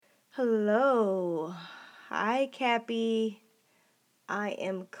Hello. Hi, Cappy. I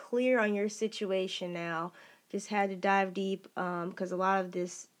am clear on your situation now. Just had to dive deep because a lot of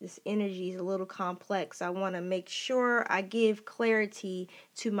this energy is a little complex. I want to make sure I give clarity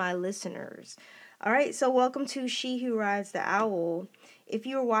to my listeners. All right, so welcome to She Who Rides the Owl. If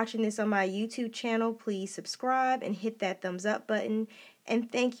you are watching this on my YouTube channel, please subscribe and hit that thumbs up button.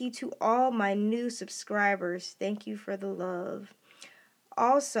 And thank you to all my new subscribers. Thank you for the love.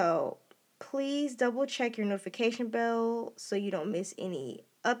 Also, please double check your notification bell so you don't miss any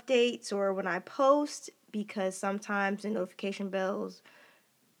updates or when I post, because sometimes the notification bells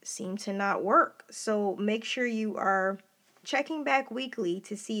seem to not work. So make sure you are checking back weekly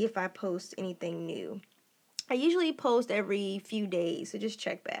to see if I post anything new. I usually post every few days, so just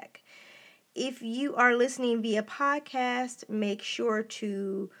check back. If you are listening via podcast, make sure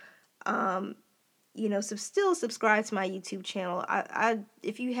to still subscribe to my YouTube channel.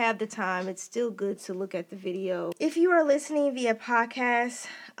 If you have the time, it's still good to look at the video. If you are listening via podcast,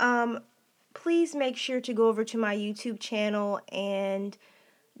 please make sure to go over to my YouTube channel and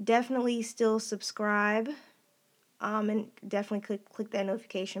definitely still subscribe. And definitely click that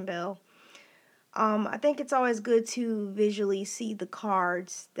notification bell. I think it's always good to visually see the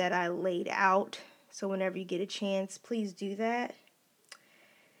cards that I laid out. So whenever you get a chance, please do that.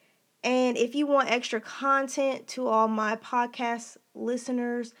 And if you want extra content to all my podcast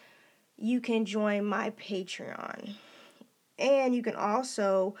listeners, you can join my Patreon. And you can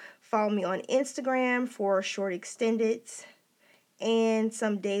also follow me on Instagram for short extendeds and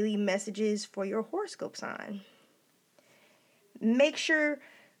some daily messages for your horoscope sign. Make sure,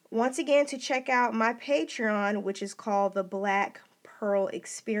 once again, to check out my Patreon, which is called the Black Pearl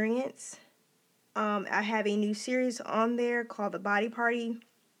Experience. I have a new series on there called The Body Party,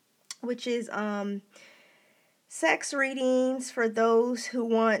 which is sex readings for those who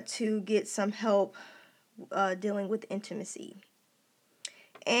want to get some help dealing with intimacy.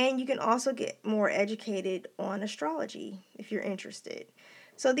 And you can also get more educated on astrology if you're interested.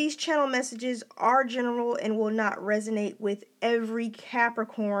 So these channel messages are general and will not resonate with every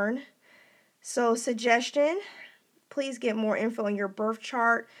Capricorn. So suggestion, please get more info on your birth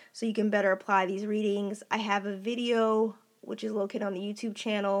chart so you can better apply these readings. I have a video which is located on the YouTube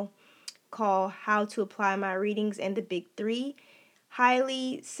channel called How to Apply My Readings and the Big Three.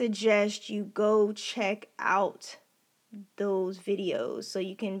 Highly suggest you go check out those videos so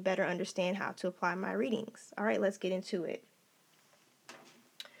you can better understand how to apply my readings. All right, let's get into it.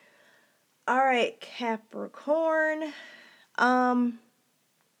 All right, Capricorn.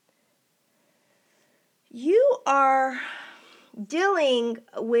 You are dealing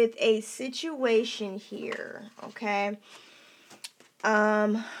with a situation here, okay?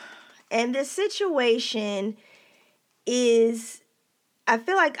 And this situation is, I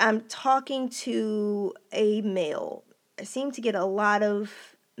feel like I'm talking to a male. I seem to get a lot of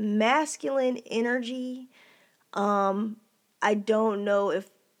masculine energy. I don't know if,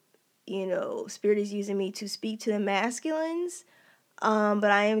 Spirit is using me to speak to the masculines,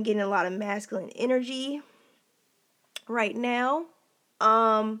 but I am getting a lot of masculine energy right now.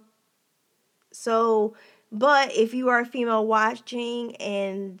 But if you are a female watching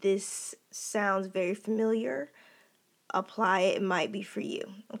and this sounds very familiar, apply it. It might be for you.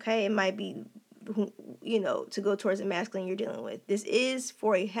 Okay. It might be, to go towards the masculine you're dealing with. This is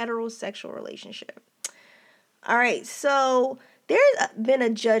for a heterosexual relationship. All right. So there's been a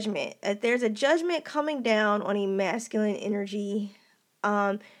judgment. There's a judgment coming down on a masculine energy.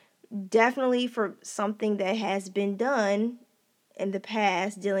 Definitely for something that has been done in the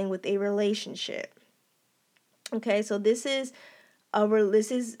past dealing with a relationship. Okay. So this is a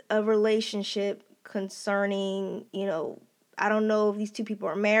relationship concerning, I don't know if these two people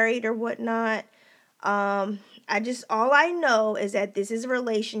are married or whatnot. All I know is that this is a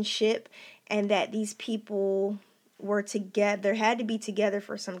relationship and that these people were together, had to be together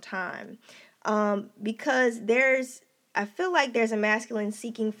for some time. Because I feel like there's a masculine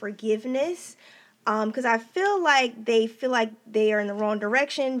seeking forgiveness. Because I feel like they are in the wrong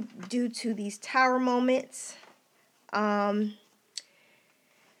direction due to these tower moments.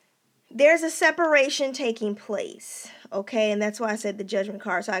 There's a separation taking place, okay? And that's why I said the judgment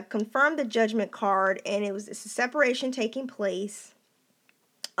card. So I confirmed the judgment card, and it's a separation taking place.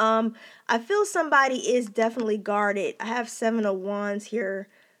 I feel somebody is definitely guarded. I have 7 of Wands here,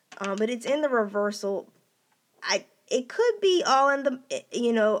 but it's in the reversal. It could be all in the,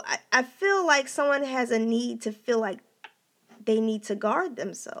 I feel like someone has a need to feel like they need to guard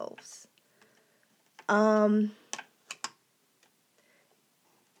themselves.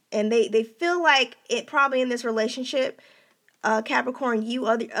 And they feel like it probably in this relationship, Capricorn, you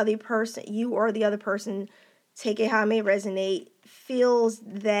or the other person, take it how it may resonate, feels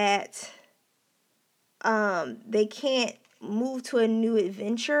that they can't move to a new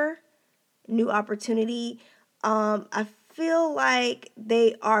adventure, new opportunity. I feel like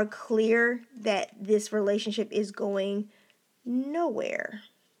they are clear that this relationship is going nowhere.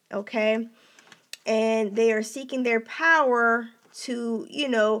 Okay? And they are seeking their power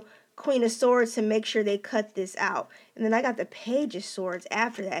to, Queen of Swords, to make sure they cut this out. And then I got the Page of Swords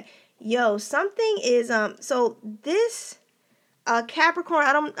after that. Yo, something is so this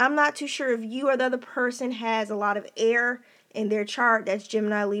Capricorn, I'm not too sure if you or the other person has a lot of air in their chart. That's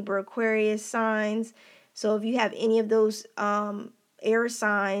Gemini, Libra, Aquarius signs. So if you have any of those air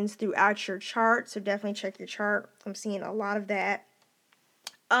signs throughout your chart, so definitely check your chart. I'm seeing a lot of that.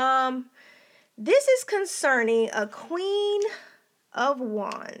 This is concerning a Queen of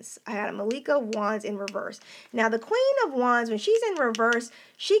Wands. I got a Malika of Wands in reverse. Now, the Queen of Wands, when she's in reverse,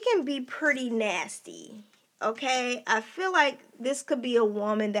 she can be pretty nasty. Okay? I feel like this could be a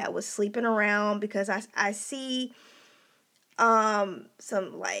woman that was sleeping around, because I see some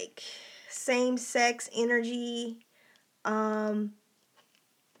like same-sex energy.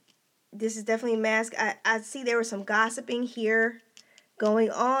 This is definitely mask. I see there was some gossiping here going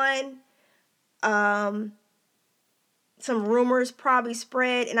on. Some rumors probably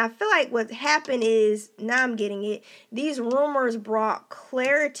spread, and I feel like what happened is, now I'm getting it, these rumors brought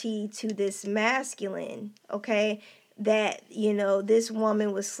clarity to this masculine, okay, that, this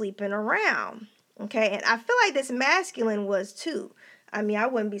woman was sleeping around, okay, and I feel like this masculine was too. I mean, I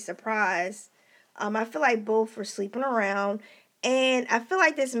wouldn't be surprised. I feel like both were sleeping around, and I feel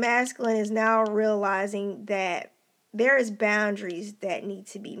like this masculine is now realizing that there is boundaries that need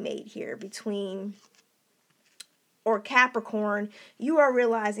to be made here between, or Capricorn, you are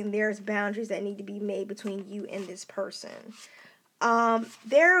realizing there's boundaries that need to be made between you and this person.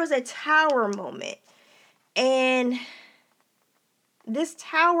 There was a tower moment, and this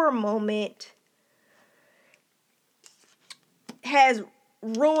tower moment has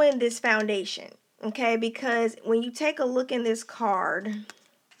ruined this foundation, okay? Because when you take a look in this card,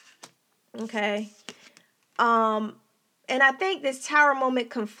 okay, and I think this tower moment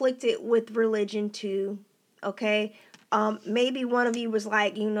conflicted with religion too. Okay, maybe one of you was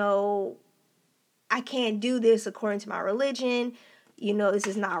like, I can't do this according to my religion. This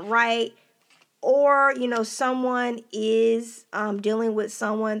is not right. Or, someone is dealing with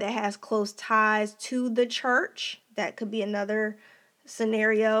someone that has close ties to the church. That could be another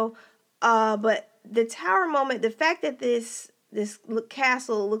scenario. But the tower moment, the fact that this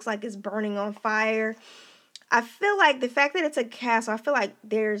castle looks like it's burning on fire, I feel like the fact that it's a castle, I feel like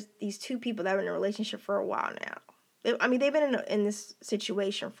there's these two people that have been in a relationship for a while now. I mean, they've been in this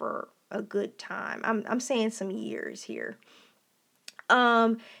situation for a good time. I'm saying some years here.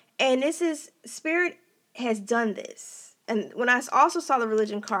 And this is, Spirit has done this. And when I also saw the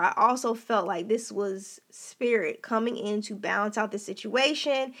religion card, I also felt like this was Spirit coming in to balance out the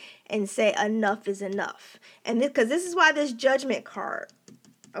situation and say enough is enough. And because this is why this Judgment card,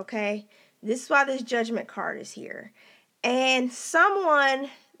 okay? This is why this Judgment card is here. And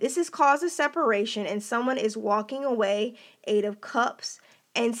this has caused a separation, and someone is walking away, 8 of Cups,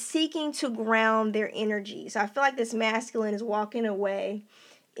 and seeking to ground their energy. So I feel like this masculine is walking away,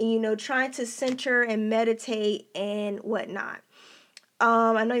 and, trying to center and meditate and whatnot.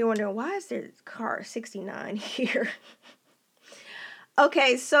 I know you're wondering, why is there card 69 here?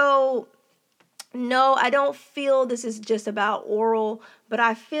 Okay, so no, I don't feel this is just about oral, but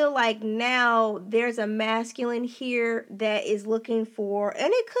I feel like now there's a masculine here that is looking for,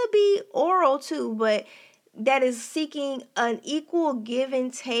 and it could be oral too, but that is seeking an equal give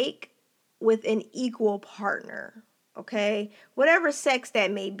and take with an equal partner, okay? Whatever sex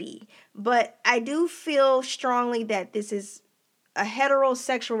that may be. But I do feel strongly that this is a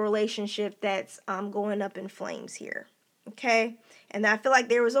heterosexual relationship that's going up in flames here, okay? And I feel like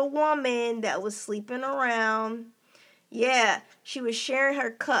there was a woman that was sleeping around. Yeah, she was sharing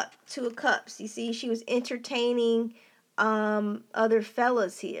her cup, 2 of Cups. You see, she was entertaining other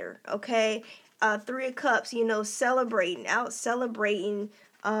fellas here, okay? 3 of Cups, celebrating,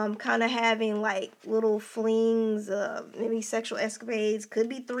 kind of having like little flings, maybe sexual escapades, could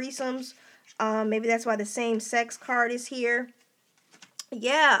be threesomes. Maybe that's why the same sex card is here.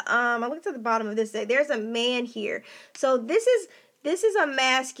 Yeah, I looked at the bottom of this. There's a man here. So this is a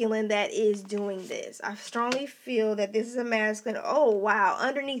masculine that is doing this. I strongly feel that this is a masculine. Oh, wow.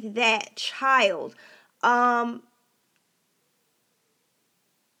 Underneath that, child. I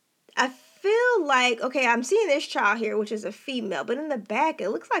feel like, okay, I'm seeing this child here, which is a female, but in the back, it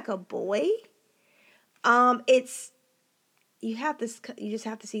looks like a boy. It's you just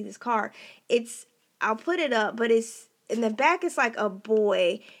have to see this card. I'll put it up, but it's in the back. It's like a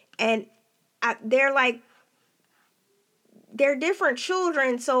boy, and they're different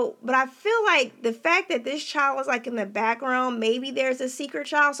children. So, but I feel like the fact that this child is like in the background, maybe there's a secret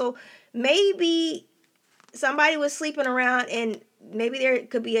child. So maybe somebody was sleeping around, and maybe there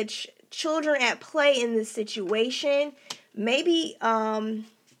could be children at play in this situation. Maybe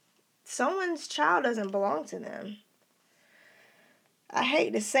someone's child doesn't belong to them. I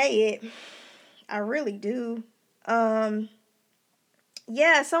hate to say it. I really do. Yeah,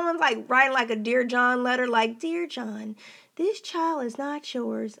 someone's like writing like a Dear John letter, like, Dear John, this child is not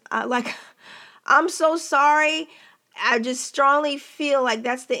yours. I'm so sorry. I just strongly feel like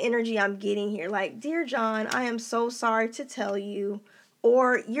that's the energy I'm getting here. Like, Dear John, I am so sorry to tell you.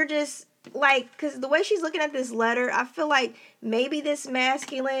 Or you're just like, because the way she's looking at this letter, I feel like maybe this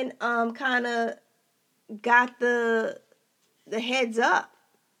masculine kind of got the heads up,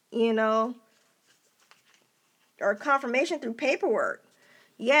 or confirmation through paperwork.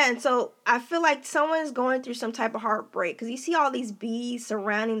 Yeah, and so I feel like someone's going through some type of heartbreak, because you see all these bees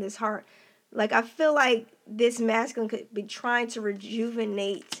surrounding this heart. Like, I feel like this masculine could be trying to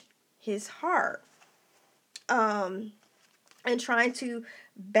rejuvenate his heart, and trying to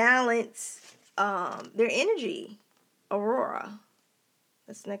balance their energy. Aurora.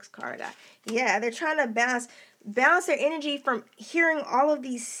 That's the next card I got. Yeah, they're trying to balance their energy from hearing all of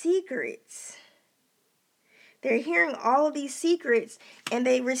these secrets. They're hearing all of these secrets, and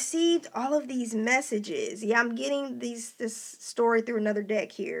they received all of these messages. Yeah, I'm getting this story through another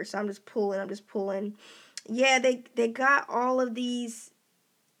deck here, so I'm just pulling. Yeah, they got all of these.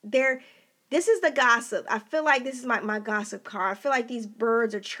 This is the gossip. I feel like this is my gossip card. I feel like these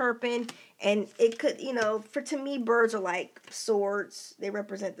birds are chirping, and it could, to me, birds are like swords. They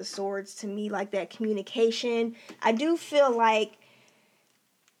represent the swords to me, like that communication. I do feel like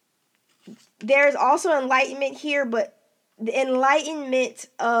there's also enlightenment here, but the enlightenment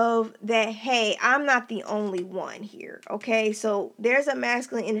of that, hey, I'm not the only one here, okay? So there's a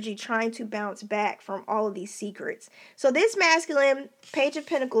masculine energy trying to bounce back from all of these secrets. So this masculine Page of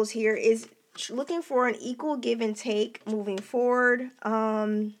Pentacles here is looking for an equal give and take moving forward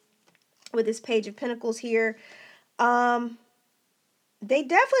with this Page of Pentacles here. They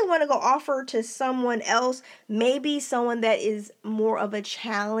definitely want to go offer to someone else, maybe someone that is more of a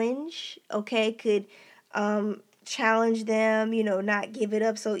challenge, okay, could challenge them, not give it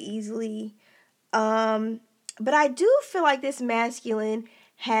up so easily. But I do feel like this masculine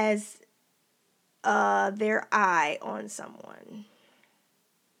has their eye on someone.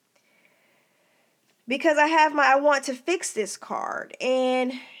 Because I want to fix this card.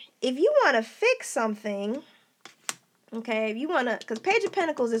 And if you want to fix something, okay, if you want to, because Page of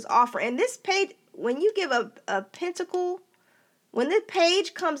Pentacles is offer. And this page, when you give a pentacle, when this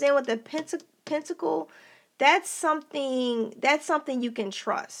page comes in with a pentacle, that's something you can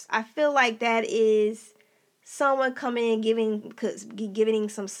trust. I feel like that is someone coming and giving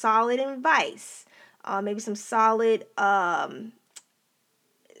some solid advice, maybe some solid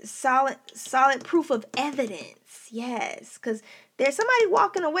proof of evidence. Yes, because there's somebody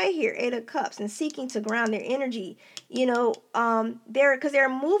walking away here, 8 of Cups, and seeking to ground their energy. They're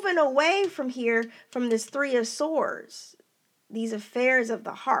moving away from here, from this 3 of Swords, these affairs of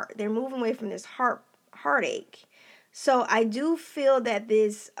the heart. They're moving away from this heartache. So I do feel that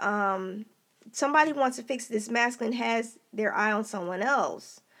this somebody wants to fix this. Masculine has their eye on someone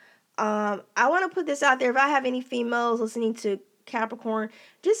else. I want to put this out there. If I have any females listening to Capricorn,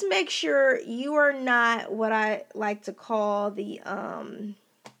 just make sure you are not what I like to call the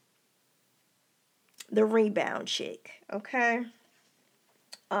rebound chick, okay?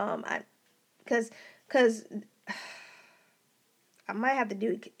 Because I might have to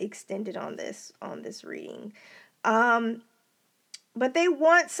do extended on this reading. But they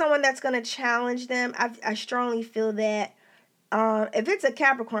want someone that's going to challenge them. I strongly feel that. If it's a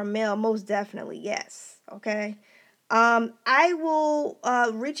Capricorn male, most definitely yes, okay? I will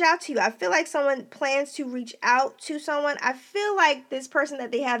reach out to you. I feel like someone plans to reach out to someone. I feel like this person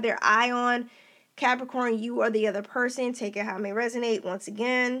that they have their eye on, Capricorn, you are the other person. Take it how it may resonate. Once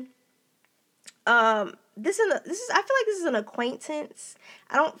again, I feel like this is an acquaintance.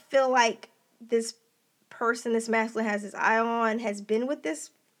 I don't feel like this person, this masculine has his eye on, has been with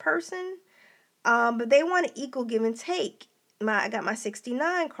this person. But they want an equal give and take. I got my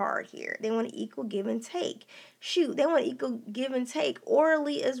 69 card here. They want an equal give and take. Shoot, they want equal give and take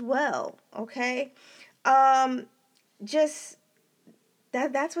orally as well. Okay, just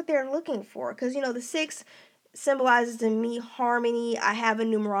that's what they're looking for. Because the 6 symbolizes to me harmony. I have a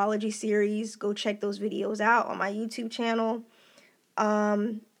numerology series. Go check those videos out on my YouTube channel.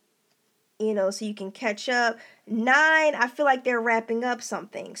 So you can catch up. 9, I feel like they're wrapping up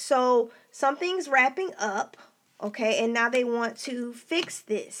something. So something's wrapping up, okay, and now they want to fix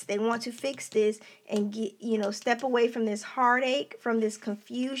this. They want to fix this and get, step away from this heartache, from this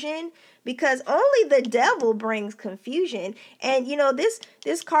confusion, because only the devil brings confusion. And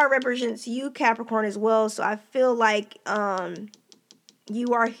this card represents you, Capricorn, as well. So I feel like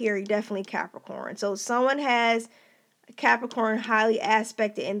you are here, definitely Capricorn. So someone has Capricorn highly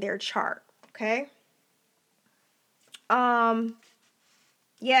aspected in their chart. Okay.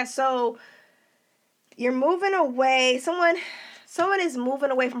 Yeah, so you're moving away. Someone is moving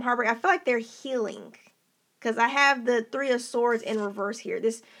away from heartbreak. I feel like they're healing, because I have the 3 of Swords in reverse here.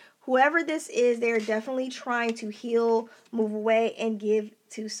 Whoever this is, they're definitely trying to heal, move away, and give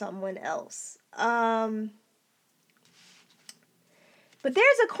to someone else. But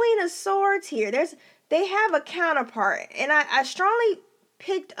there's a Queen of Swords here. They have a counterpart, and I strongly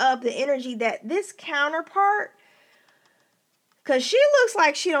picked up the energy that this counterpart, because she looks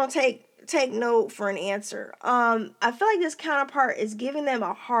like she don't take no for an answer. I feel like this counterpart is giving them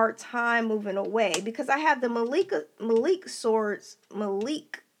a hard time moving away, because I have the Malik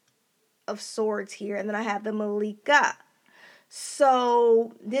of Swords here, and then I have the Malika.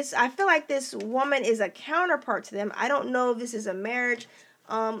 So I feel like this woman is a counterpart to them. I don't know if this is a marriage.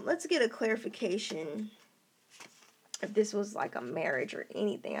 Let's get a clarification if this was like a marriage or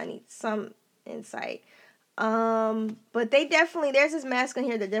anything. I need some insight. But there's this masculine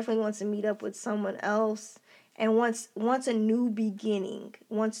here that definitely wants to meet up with someone else and wants a new beginning,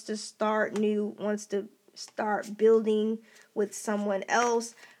 wants to start new, wants to start building with someone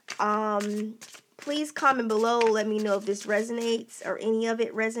else. Please comment below. Let me know if this resonates or any of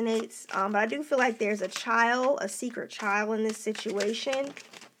it resonates. But I do feel like there's a secret child in this situation.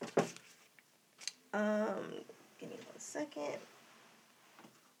 Give me 1 second.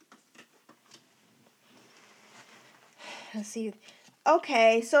 Let's see.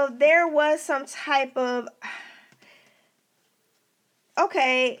 Okay, so there was some type of...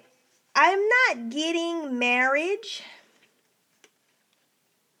 Okay, I'm not getting marriage.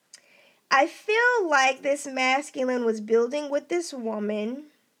 I feel like this masculine was building with this woman.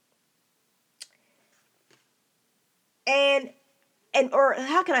 Or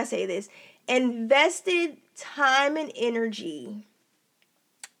how can I say this? Invested time and energy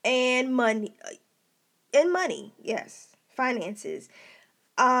and money. Yes. Finances.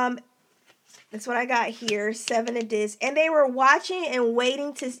 That's what I got here. 7 of Discs. And they were watching and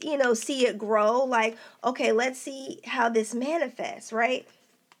waiting to, see it grow. Like, okay, let's see how this manifests, right?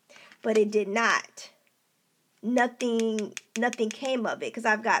 But it did not. Nothing came of it, because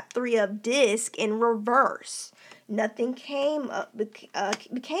I've got 3 of Disc in reverse. Nothing became of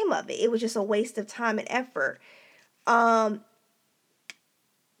it. It was just a waste of time and effort.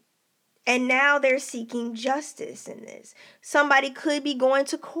 And now they're seeking justice in this. Somebody could be going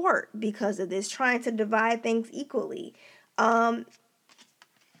to court because of this, trying to divide things equally. But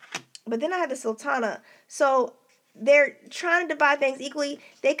then I have the Sultana. So they're trying to divide things equally.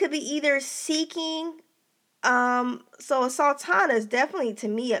 They could be either seeking... So a Sultana is definitely, to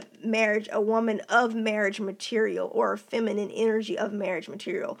me, a woman of marriage material, or a feminine energy of marriage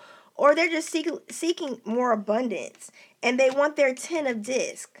material. Or they're just seeking more abundance, and they want their 10 of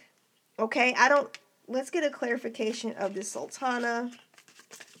Disc. Okay, let's get a clarification of the Sultana.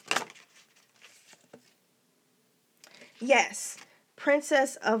 Yes,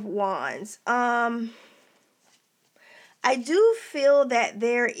 Princess of Wands. I do feel that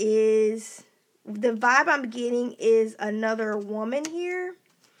there is, the vibe I'm getting is another woman here.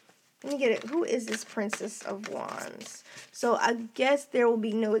 Let me get it. Who is this Princess of Wands? So I guess there will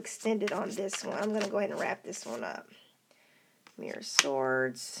be no extended on this one. I'm going to go ahead and wrap this one up. Mirror of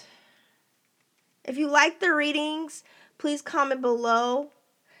Swords. If you like the readings, please comment below.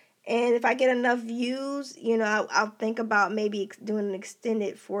 And if I get enough views, I'll think about maybe doing an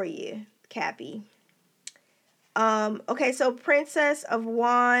extended for you, Cappy. Okay, so Princess of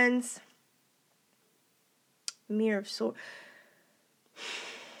Wands. Mirror of Swords.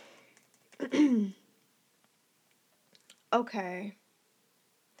 Okay.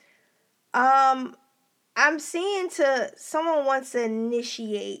 I'm seeing someone wants to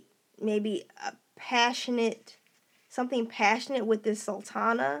initiate maybe something passionate with this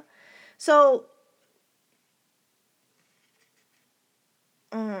Sultana. So,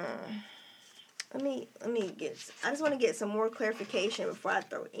 let me I just want to get some more clarification before I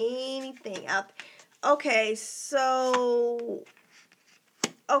throw anything out. Okay, so,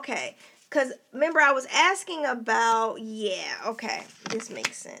 because remember I was asking about, okay, this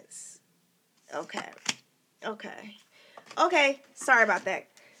makes sense. Okay. Okay, sorry about that,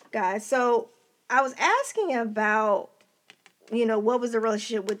 guys. So I was asking about, what was the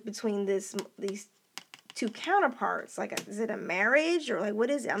relationship between these two counterparts? Like, is it a marriage or like what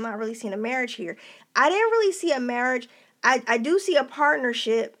is it? I'm not really seeing a marriage here. I didn't really see a marriage. I do see a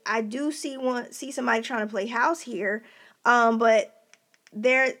partnership. I do see somebody trying to play house here. But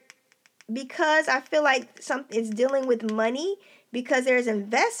there, because I feel like it's dealing with money, because there's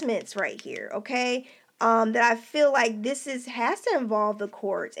investments right here, okay? That I feel like has to involve the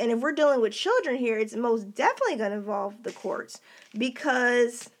courts. And if we're dealing with children here, it's most definitely going to involve the courts,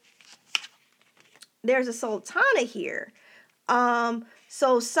 because there's a sultana here.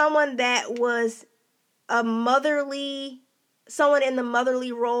 So someone that was someone in the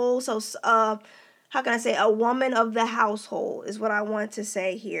motherly role. So, how can I say, a woman of the household is what I want to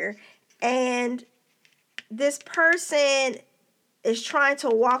say here. And this person is trying to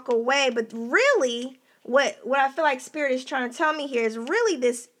walk away, but really, what I feel like Spirit is trying to tell me here is really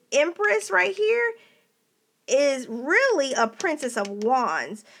this Empress right here is really a Princess of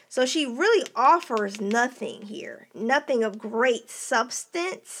Wands. So she really offers nothing here, nothing of great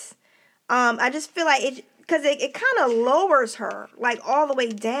substance. I just feel like because it kind of lowers her like all the way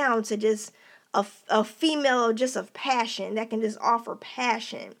down to just a female just of passion that can just offer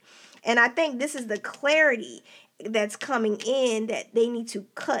passion. And I think this is the clarity that's coming in, that they need to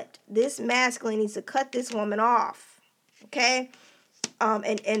cut. This masculine needs to cut this woman off. Okay?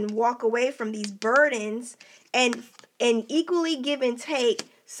 And walk away from these burdens, and equally give and take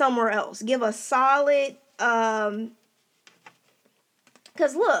somewhere else. Give a solid, because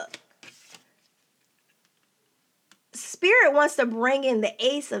look, Spirit wants to bring in the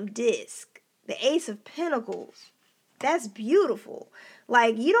Ace of Disc, the Ace of Pentacles. That's beautiful.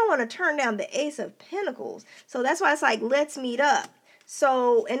 Like, you don't want to turn down the Ace of Pentacles. So that's why it's like, let's meet up.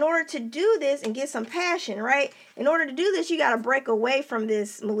 So in order to do this and get some passion, right? In order to do this, you got to break away from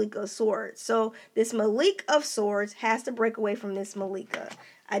this Malika of Swords. So this Malik of Swords has to break away from this Malika.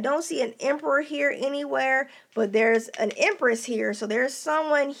 I don't see an Emperor here anywhere, but there's an Empress here. So there's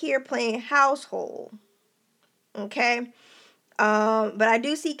someone here playing household. Okay? But I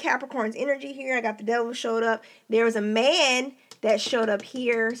do see Capricorn's energy here. I got the Devil showed up. There was a man that showed up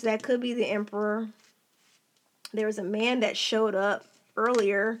here, so that could be the Emperor. There was a man that showed up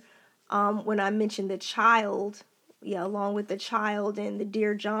earlier when I mentioned the child, along with the child and the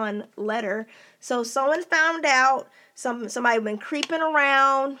Dear John letter. So someone found out, somebody been creeping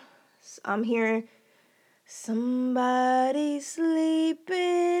around. I'm hearing somebody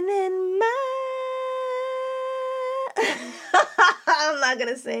sleeping in my... I'm not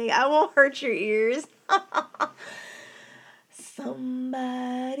gonna sing. I won't hurt your ears.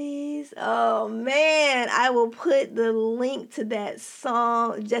 Oh man, I will put the link to that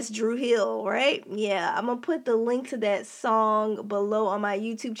song. That's Drew Hill, right? Yeah, I'm gonna put the link to that song below on my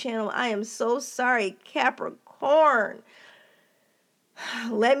YouTube channel. I am so sorry, Capricorn.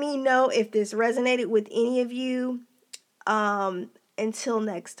 Let me know if this resonated with any of you. Until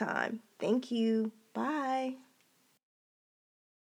next time, thank you.